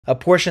A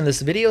portion of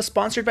this video is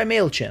sponsored by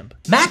MailChimp.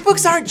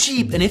 MacBooks aren't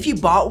cheap, and if you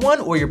bought one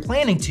or you're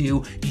planning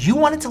to, you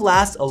want it to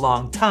last a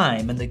long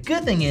time. And the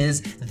good thing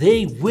is,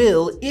 they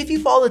will if you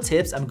follow the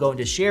tips I'm going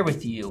to share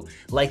with you.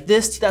 Like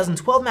this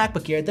 2012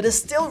 MacBook Air that is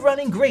still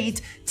running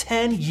great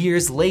 10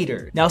 years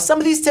later. Now, some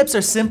of these tips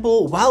are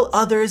simple, while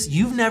others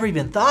you've never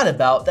even thought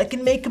about that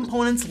can make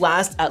components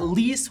last at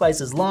least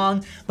twice as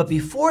long. But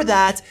before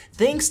that,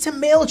 thanks to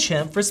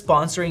MailChimp for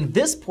sponsoring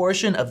this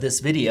portion of this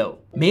video.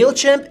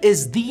 MailChimp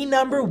is the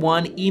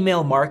 #1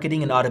 email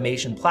marketing and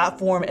automation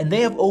platform, and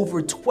they have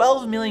over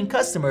 12 million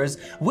customers,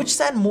 which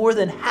send more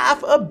than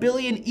 500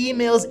 million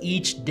emails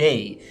each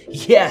day.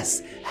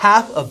 Yes,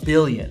 500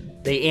 million.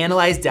 They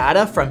analyze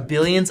data from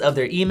billions of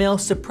their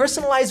emails to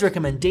personalize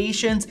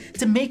recommendations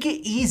to make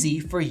it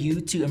easy for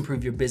you to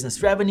improve your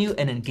business revenue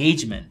and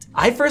engagement.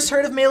 I first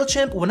heard of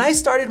MailChimp when I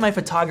started my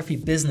photography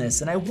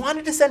business and I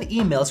wanted to send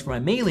emails for my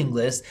mailing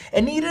list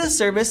and needed a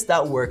service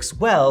that works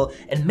well,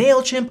 and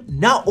MailChimp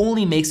not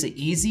only makes it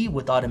easy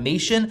with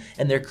automation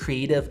and their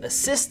creative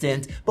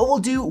assistant, but will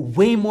do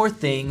way more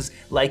things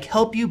like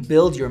help you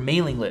build your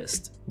mailing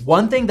list.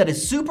 One thing that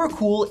is super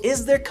cool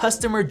is their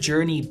customer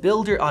journey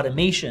builder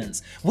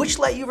automations, which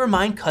let you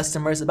remind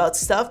customers about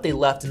stuff they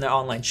left in their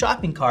online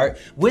shopping cart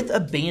with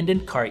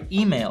abandoned cart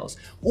emails,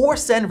 or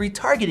send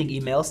retargeting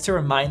emails to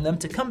remind them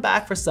to come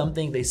back for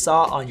something they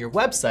saw on your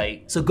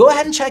website. So go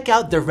ahead and check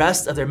out the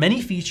rest of their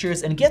many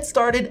features and get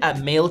started at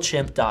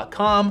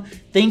MailChimp.com.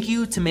 Thank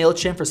you to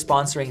MailChimp for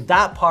sponsoring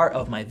that part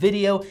of my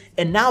video,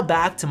 and now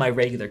back to my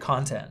regular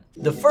content.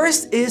 The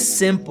first is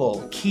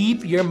simple: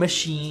 keep your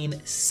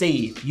machine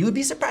safe. You would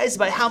be surprised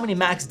by how many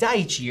Macs die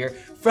each year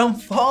from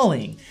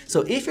falling.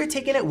 So if you're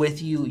taking it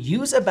with you,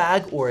 use a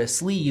bag or a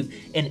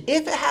sleeve, and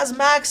if it has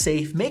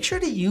MagSafe, make sure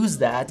to use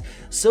that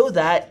so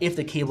that if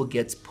the cable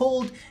gets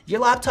pulled, your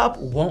laptop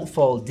won't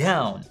fall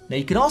down. Now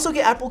you can also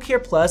get Apple Care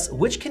Plus,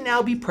 which can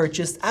now be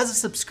purchased as a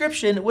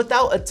subscription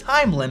without a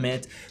time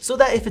limit, so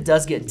that if it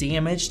does get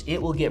damaged,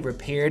 it will get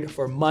repaired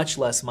for much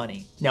less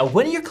money. Now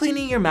when you're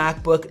cleaning your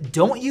MacBook,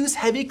 don't use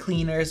heavy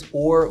cleaners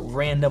or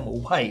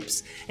random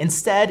wipes.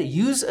 Instead,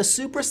 use a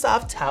super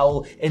soft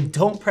towel and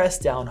don't press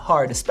down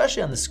hard,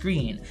 especially on the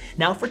screen.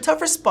 Now for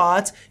tougher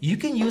spots, you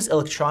can use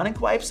electronic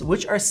wipes,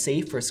 which are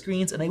safe for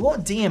screens and they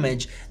won't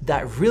damage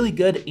that really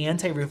good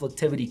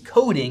anti-reflectivity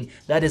coating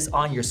that is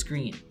on your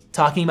screen.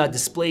 Talking about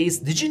displays,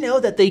 did you know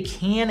that they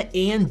can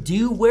and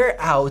do wear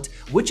out,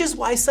 which is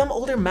why some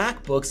older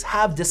MacBooks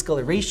have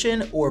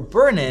discoloration or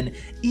burn-in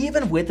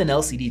even with an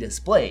LCD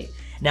display.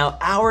 Now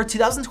our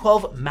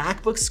 2012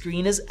 MacBook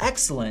screen is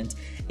excellent,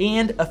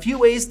 and a few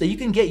ways that you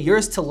can get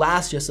yours to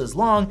last just as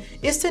long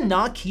is to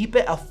not keep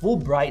it at full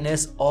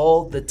brightness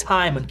all the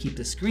time and keep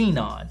the screen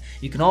on.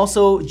 You can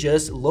also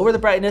just lower the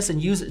brightness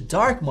and use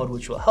dark mode,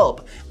 which will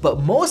help. But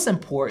most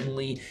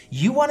importantly,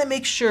 you want to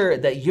make sure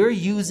that you're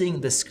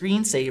using the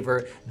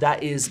screensaver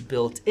that is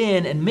built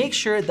in, and make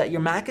sure that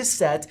your Mac is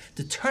set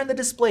to turn the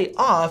display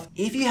off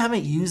if you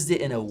haven't used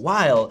it in a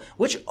while,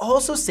 which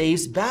also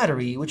saves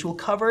battery, which we'll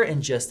cover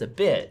in just a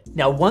bit.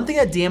 Now, one thing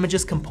that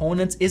damages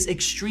components is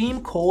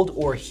extreme cold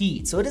or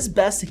heat, so it is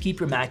best to keep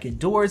your Mac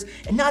indoors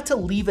and not to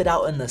leave it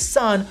out in the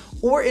sun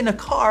or in a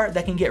car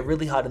that can get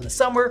really hot in the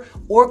summer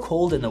or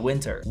cold in the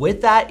winter.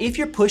 With that, if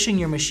you're pushing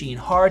your machine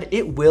hard,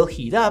 it will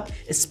heat up,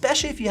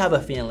 especially if you have a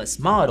fanless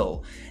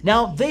model.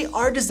 Now, they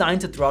are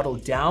designed to throttle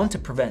down to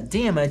prevent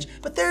damage,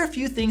 but there are a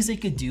few things they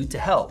could do to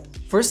help.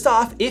 First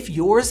off, if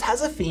yours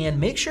has a fan,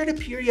 make sure to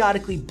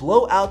periodically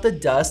blow out the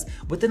dust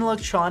with an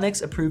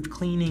electronics approved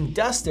cleaning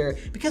duster,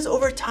 because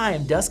over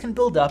time dust can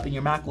build up and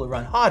your Mac will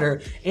run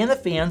hotter and the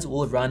fans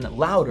will run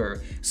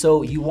louder.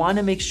 So you want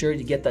to make sure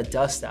to get that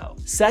dust out.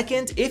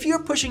 Second, if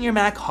you're pushing your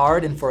Mac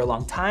hard and for a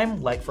long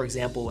time, like for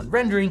example when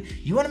rendering,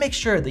 you want to make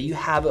sure that you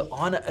have it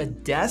on a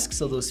desk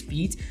so those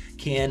feet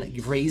can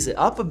raise it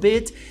up a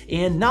bit,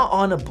 and not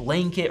on a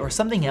blanket or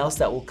something else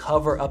that will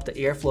cover up the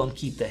airflow and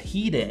keep the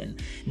heat in.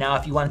 Now,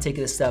 if you want to take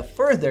it a step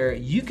further,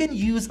 you can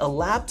use a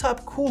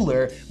laptop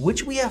cooler,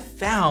 which we have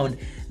found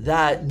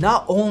that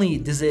not only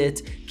does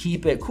it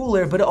keep it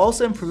cooler, but it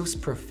also improves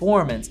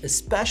performance,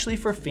 especially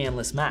for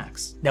fanless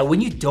Macs. Now,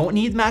 when you don't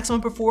need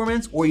maximum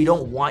performance or you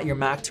don't want your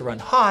Mac to run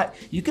hot,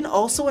 you can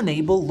also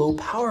enable low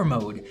power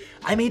mode.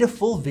 I made a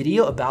full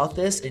video about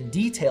this in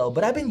detail,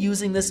 but I've been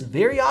using this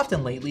very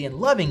often lately and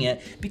loving it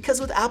because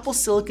with Apple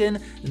Silicon,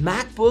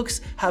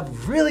 MacBooks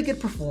have really good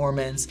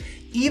performance.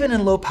 Even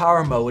in low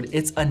power mode,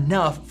 it's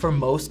enough for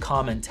most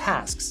common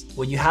tasks.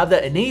 When you have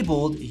that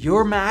enabled,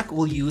 your Mac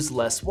will use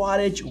less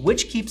wattage,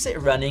 which keeps it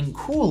running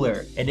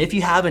cooler. And if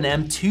you have an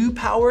M2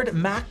 powered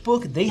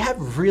MacBook, they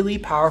have really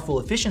powerful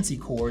efficiency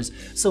cores,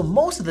 so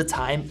most of the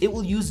time it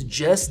will use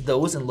just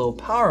those in low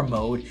power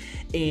mode,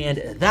 and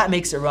that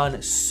makes it run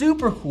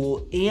super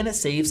cool and it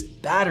saves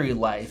battery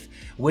life,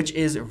 which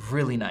is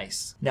really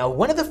nice. Now,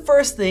 one of the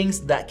first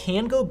things that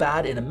can go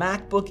bad in a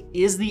MacBook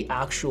is the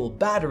actual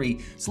battery,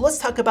 so let's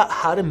talk about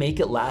how to make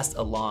it last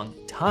a long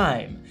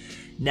time.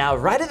 Now,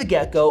 right at the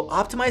get-go,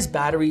 optimized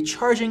battery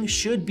charging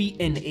should be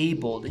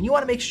enabled, and you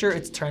want to make sure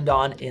it's turned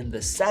on in the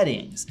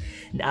settings.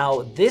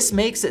 Now, this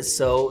makes it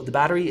so the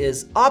battery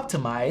is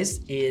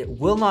optimized. It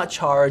will not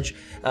charge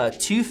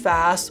too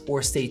fast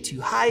or stay too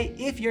high.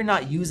 If you're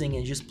not using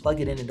it, just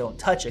plug it in and don't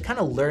touch it. It kind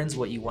of learns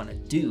what you want to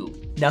do.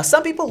 Now,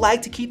 some people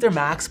like to keep their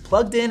Macs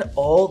plugged in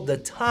all the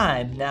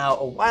time. Now,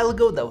 a while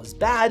ago that was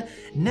bad.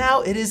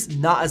 Now it is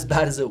not as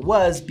bad as it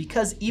was,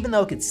 because even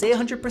though it could say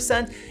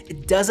 100%,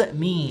 it doesn't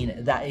mean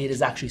that it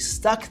is actually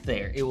stuck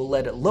there. It will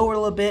let it lower a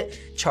little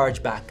bit,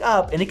 charge back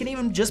up, and it can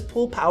even just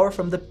pull power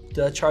from the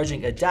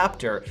charging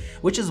adapter,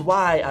 which is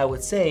why I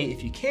would say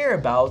if you care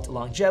about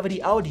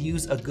longevity, I would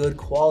use a good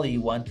quality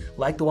one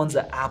like the ones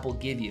that Apple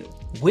give you.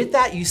 With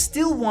that, you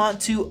still want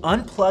to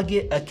unplug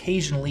it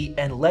occasionally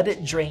and let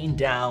it drain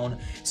down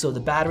so the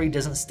battery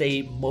doesn't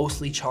stay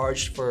mostly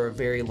charged for a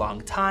very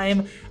long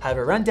time. Have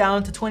it run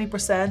down to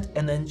 20%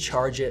 and then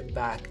charge it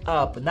back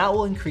up, and that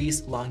will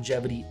increase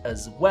longevity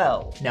as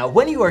well. Now,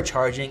 when you are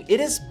charging, it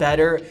is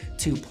better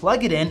to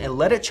plug it in and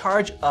let it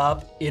charge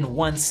up in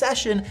one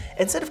session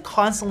instead of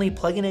constantly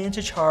plugging it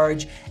into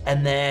charge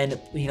and then,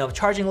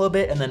 charging a little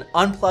bit and then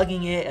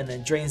unplugging it and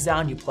then drains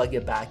down, you plug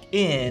it back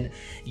in.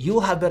 You'll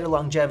have better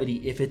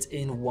longevity if it's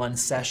in one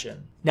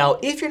session. Now,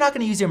 if you're not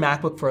going to use your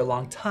MacBook for a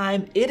long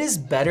time, it is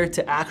better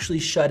to actually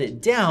shut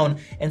it down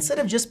instead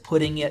of just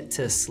putting it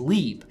to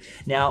sleep.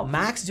 Now,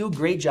 Macs do a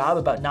great job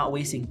about not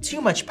wasting too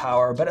much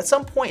power, but at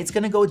some point it's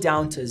going to go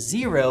down to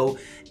 0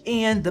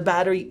 and the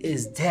battery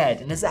is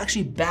dead. And it's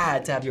actually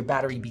bad to have your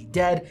battery be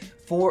dead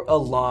for a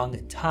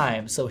long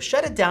time. So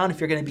shut it down if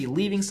you're going to be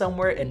leaving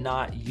somewhere and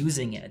not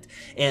using it.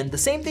 And the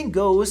same thing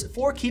goes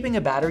for keeping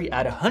a battery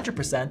at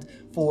 100%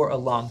 for a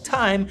long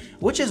time,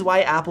 which is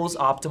why Apple's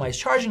optimized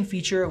charging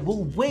feature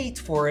will wait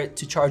for it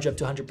to charge up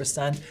to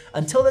 100%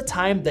 until the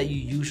time that you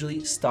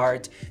usually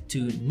start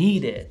to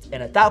need it.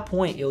 And at that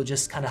point, it'll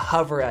just kind of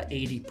hover at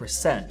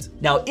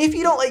 80%. Now, if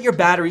you don't let your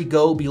battery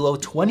go below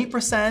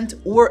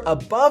 20% or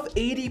above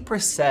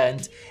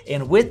 80%,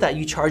 and with that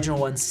you charge in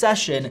one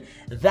session,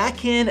 that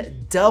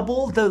can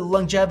double the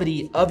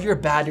longevity of your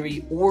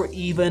battery or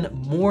even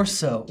more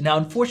so. Now,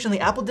 unfortunately,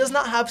 Apple does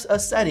not have a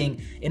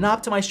setting in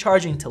optimized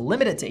charging to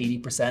limit it to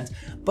 80%,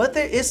 but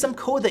there is some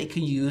code that you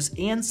can use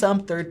and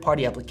some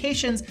third-party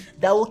applications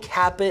that will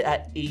cap it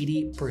at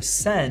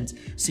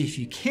 80%. So if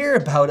you care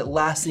about it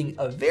lasting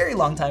a very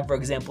long time, for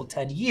example,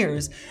 10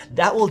 years,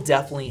 that will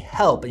definitely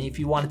help. And if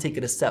you want to take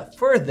it a step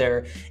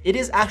further, it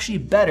is actually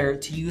better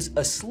to use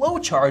a slow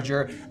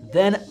charger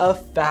than a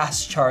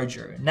fast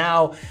charger.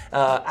 Now,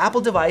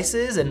 Apple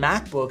devices and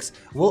MacBooks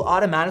will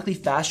automatically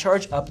fast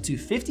charge up to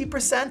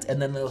 50%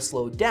 and then they'll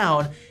slow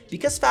down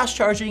because fast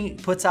charging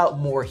puts out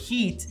more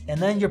heat and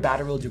then your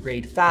battery will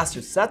degrade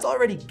faster. So that's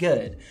already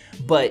good.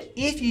 But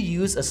if you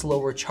use a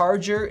slower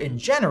charger in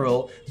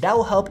general, that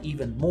will help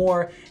even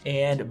more.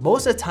 And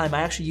most of the time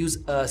I actually use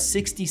a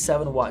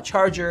 67-watt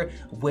charger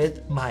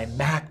with my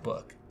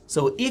MacBook.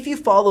 So if you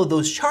follow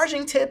those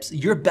charging tips,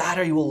 your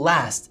battery will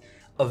last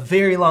a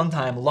very long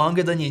time,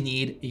 longer than you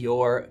need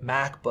your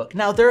MacBook.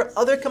 Now, there are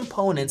other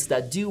components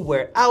that do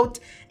wear out,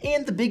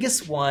 and the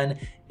biggest one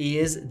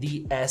is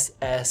the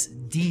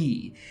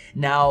SSD.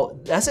 Now,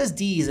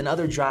 SSDs and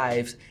other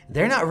drives,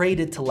 they're not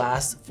rated to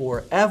last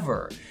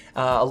forever.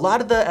 A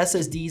lot of the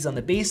SSDs on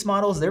the base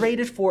models, they're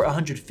rated for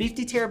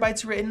 150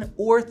 terabytes written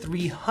or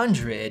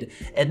 300.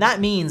 And that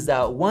means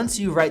that once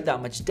you write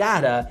that much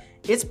data,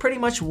 it's pretty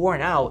much worn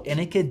out and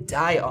it could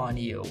die on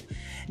you.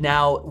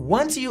 Now,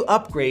 once you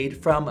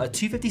upgrade from a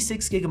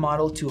 256 gig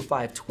model to a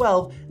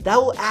 512, that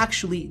will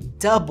actually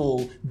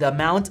double the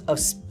amount of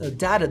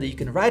data that you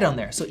can write on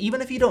there. So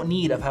even if you don't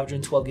need a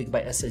 512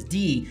 gigabyte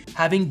SSD,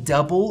 having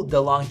double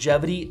the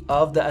longevity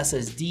of the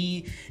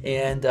SSD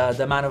and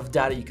the amount of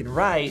data you can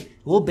write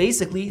will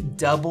basically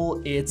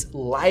double its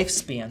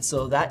lifespan.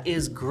 So that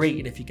is great.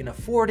 And if you can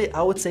afford it,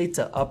 I would say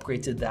to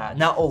upgrade to that.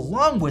 Now,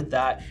 along with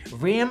that,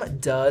 RAM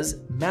does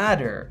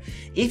matter.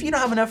 If you don't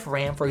have enough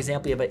RAM, for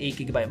example, you have an 8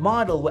 gigabyte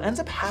model, what ends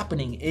up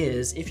happening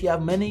is if you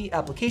have many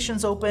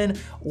applications open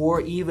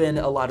or even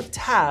a lot of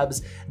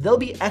tabs, there'll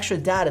be extra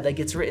data that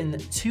gets written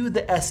to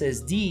the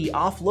SSD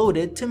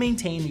offloaded to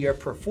maintain your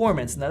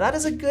performance. Now, that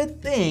is a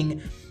good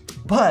thing.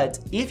 But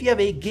if you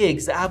have 8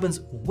 gigs, that happens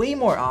way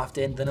more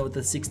often than with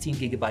the 16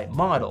 gigabyte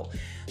model.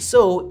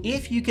 So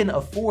if you can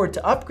afford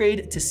to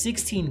upgrade to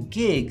 16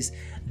 gigs,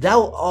 that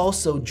will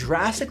also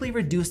drastically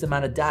reduce the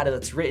amount of data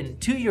that's written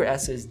to your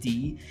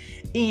SSD,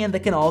 and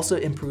that can also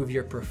improve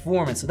your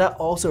performance. So that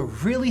also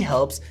really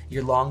helps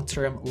your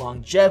long-term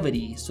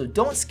longevity. So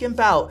don't skimp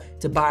out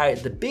to buy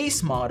the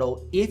base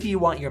model if you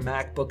want your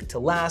MacBook to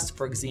last,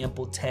 for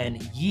example,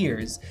 10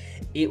 years.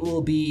 It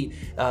will be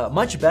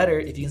much better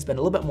if you can spend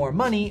a little bit more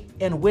money,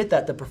 and with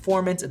that, the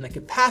performance and the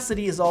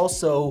capacity is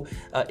also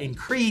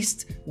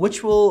increased,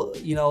 which will,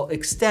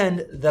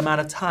 extend the amount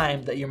of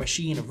time that your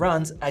machine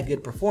runs at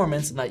good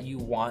performance and that you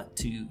want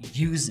to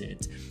use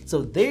it.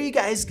 So there you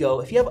guys go.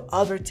 If you have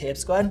other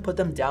tips, go ahead and put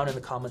them down in the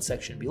comment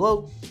section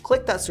below.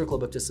 Click that circle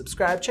above to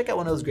subscribe. Check out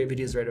one of those great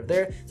videos right over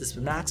there. This has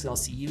been Max, and I'll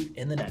see you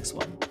in the next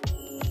one.